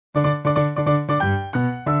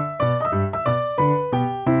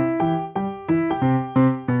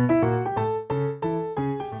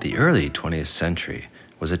early 20th century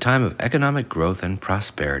was a time of economic growth and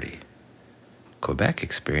prosperity. Quebec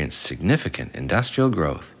experienced significant industrial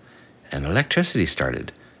growth, and electricity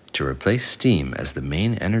started to replace steam as the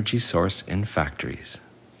main energy source in factories.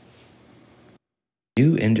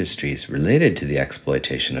 New industries related to the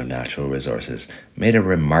exploitation of natural resources made a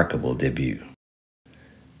remarkable debut.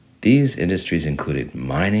 These industries included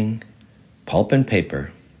mining, pulp and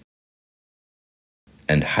paper,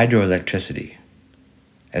 and hydroelectricity,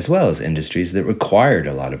 as well as industries that required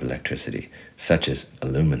a lot of electricity, such as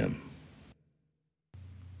aluminum.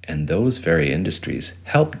 And those very industries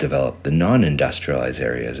helped develop the non-industrialized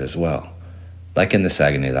areas as well, like in the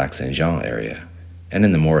Saguenay-Lac-Saint-Jean area, and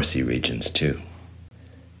in the Morrissey regions too.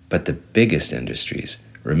 But the biggest industries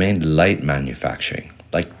remained light manufacturing,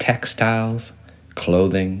 like textiles,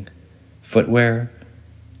 clothing, footwear,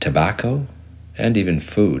 tobacco, and even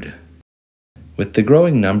food. With the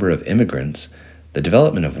growing number of immigrants, the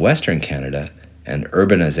development of Western Canada, and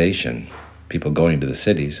urbanization, people going to the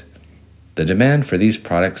cities, the demand for these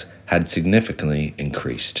products had significantly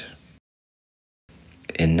increased.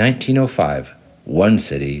 In 1905, one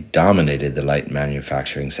city dominated the light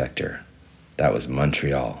manufacturing sector. That was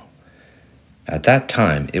Montreal. At that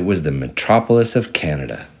time, it was the metropolis of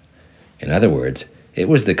Canada. In other words, it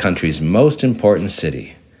was the country's most important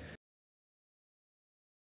city.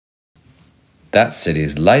 That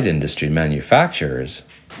city's light industry manufacturers,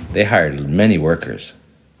 they hired many workers,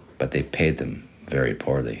 but they paid them very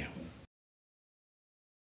poorly.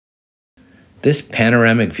 This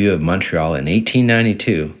panoramic view of Montreal in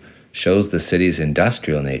 1892 shows the city's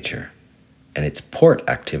industrial nature and its port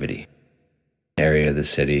activity. The area of the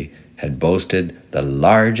city had boasted the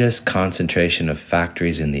largest concentration of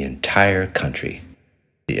factories in the entire country,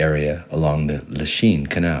 the area along the Lachine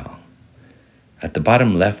Canal. At the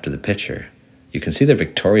bottom left of the picture, you can see the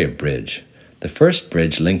Victoria Bridge, the first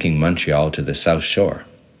bridge linking Montreal to the South Shore.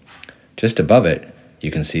 Just above it, you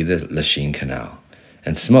can see the Lachine Canal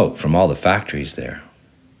and smoke from all the factories there.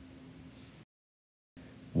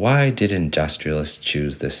 Why did industrialists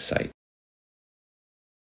choose this site?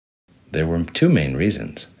 There were two main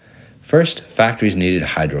reasons. First, factories needed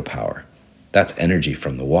hydropower. That's energy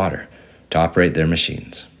from the water to operate their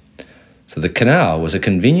machines. So the canal was a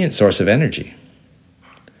convenient source of energy.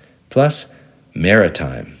 Plus,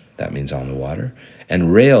 maritime, that means on the water,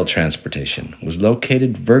 and rail transportation was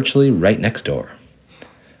located virtually right next door.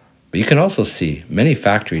 But you can also see many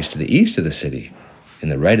factories to the east of the city, in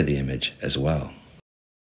the right of the image as well.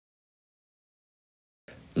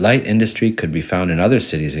 Light industry could be found in other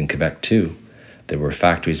cities in Quebec too. There were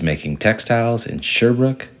factories making textiles in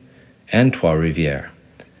Sherbrooke and Trois-Rivières,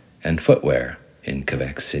 and footwear in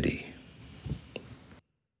Quebec City.